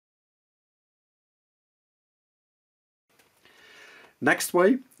Next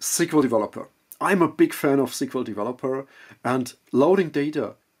way, SQL Developer. I'm a big fan of SQL Developer, and loading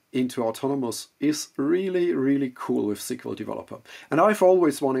data into Autonomous is really, really cool with SQL Developer. And I've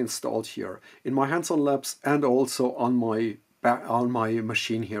always one installed here in my hands-on labs and also on my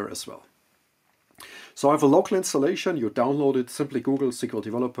machine here as well. So I have a local installation. You download it, simply Google SQL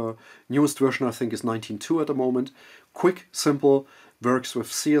Developer. Newest version I think is 19.2 at the moment. Quick, simple, works with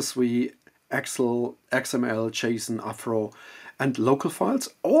CSV, Excel, XML, JSON, Afro, and local files.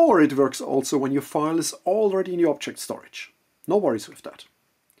 Or it works also when your file is already in your object storage. No worries with that.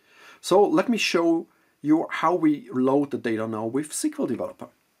 So let me show you how we load the data now with SQL Developer.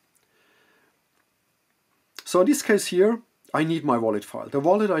 So in this case here, I need my wallet file. The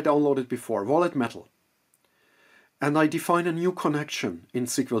wallet I downloaded before, wallet metal. And I define a new connection in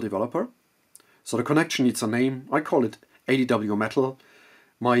SQL Developer. So the connection needs a name. I call it ADW metal.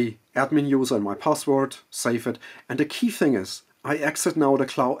 My admin user and my password, save it. And the key thing is, I access now the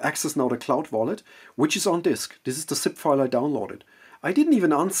cloud wallet, which is on disk. This is the zip file I downloaded. I didn't even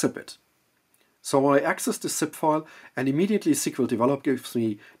unzip it. So I access the zip file and immediately SQL Developer gives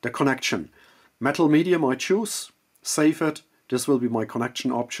me the connection. Metal medium I choose, save it. This will be my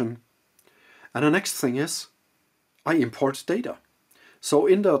connection option. And the next thing is, I import data. So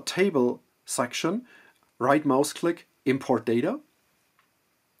in the table section, right mouse click, import data.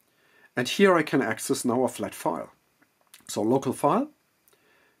 And here I can access now a flat file. So local file.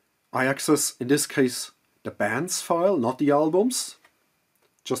 I access, in this case, the bands file, not the albums.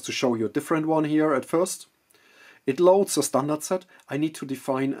 Just to show you a different one here at first. It loads a standard set. I need to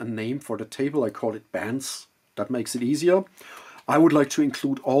define a name for the table. I call it bands. That makes it easier. I would like to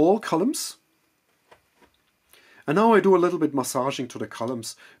include all columns. And now I do a little bit massaging to the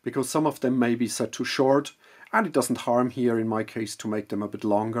columns because some of them may be set too short and it doesn't harm here in my case to make them a bit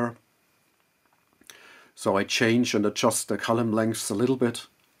longer. So I change and adjust the column lengths a little bit.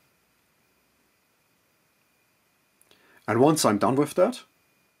 And once I'm done with that,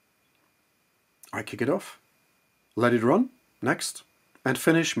 I kick it off, let it run, next, and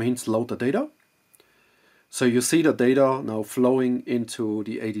finish means load the data. So you see the data now flowing into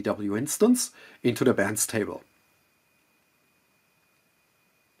the ADW instance, into the bands table.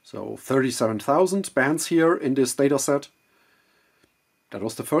 So 37,000 bands here in this data set. That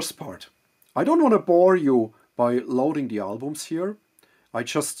was the first part. I don't want to bore you by loading the albums here. I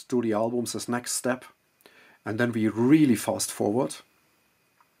just do the albums as next step. And then we really fast forward.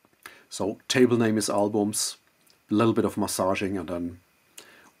 So table name is albums, a little bit of massaging, and then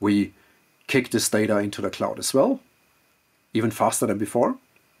we kick this data into the cloud as well, even faster than before.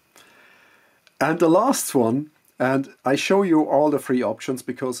 And the last one, and I show you all the three options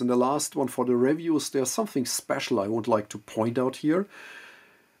because in the last one for the reviews, there's something special I would like to point out here,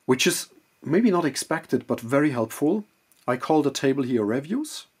 which is maybe not expected, but very helpful. I call the table here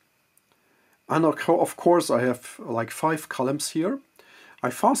reviews. And of course, I have like 5 columns here. I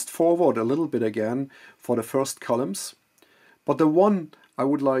fast forward a little bit again for the first columns. But the one I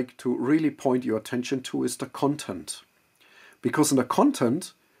would like to really point your attention to is the content. Because in the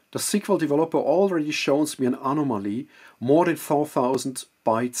content, the SQL Developer already shows me an anomaly more than 4,000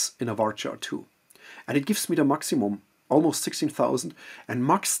 bytes in a varchar 2. And it gives me the maximum, almost 16,000. And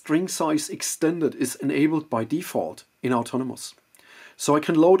max string size extended is enabled by default in Autonomous. So I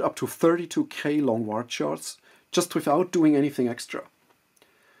can load up to 32K long varchars just without doing anything extra.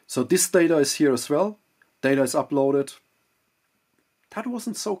 So this data is here as well. Data is uploaded. That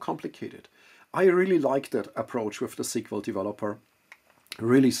wasn't so complicated. I really like that approach with the SQL Developer.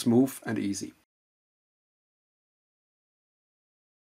 Really smooth and easy.